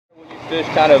fish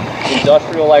kind of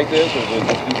industrial like this? Or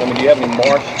I mean, do you have any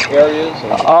marsh areas?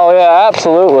 Or? Oh yeah,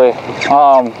 absolutely.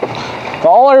 The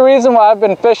only reason why I've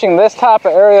been fishing this type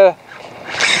of area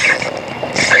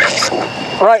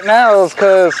right now is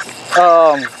because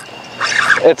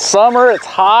it's summer, it's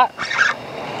hot.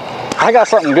 I got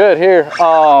something good here.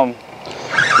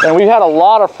 And we had a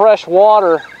lot of fresh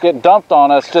water get dumped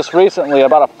on us just recently,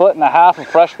 about 1.5 feet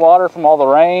of fresh water from all the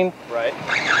rain. Right.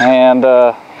 And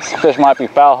this fish might be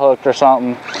foul hooked or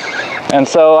something. And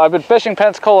so I've been fishing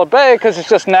Pensacola Bay because it's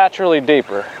just naturally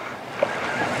deeper.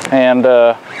 And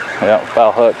yeah,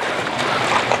 foul hooked.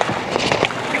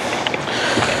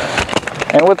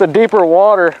 And with the deeper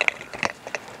water,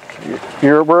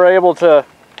 we're able to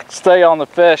stay on the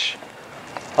fish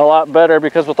a lot better,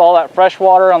 because with all that fresh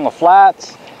water on the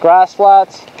flats, grass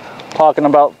flats, talking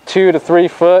about 2 to 3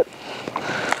 foot,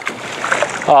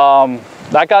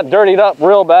 that got dirtied up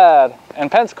real bad.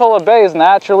 And Pensacola Bay is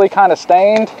naturally kind of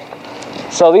stained,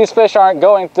 so these fish aren't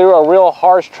going through a real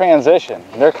harsh transition.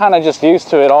 They're kind of just used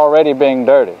to it already being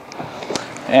dirty.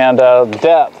 And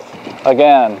depth,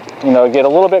 again, you know, get a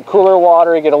little bit cooler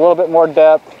water, you get a little bit more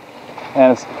depth.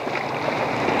 And it's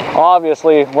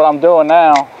obviously what I'm doing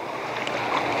now,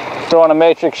 throwing a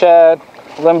matrix shad,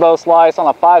 limbo slice on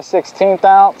a 5/16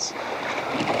 ounce.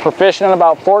 We're fishing in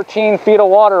about 14 feet of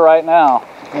water right now.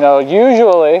 You know,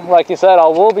 usually, like you said, I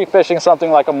will be fishing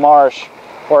something like a marsh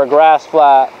or a grass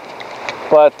flat.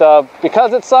 But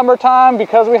because it's summertime,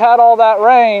 because we had all that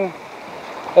rain,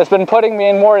 it's been putting me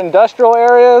in more industrial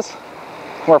areas.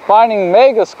 We're finding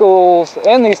mega schools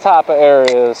in these type of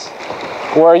areas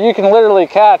where you can literally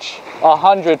catch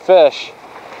 100 fish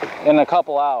in a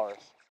couple hours.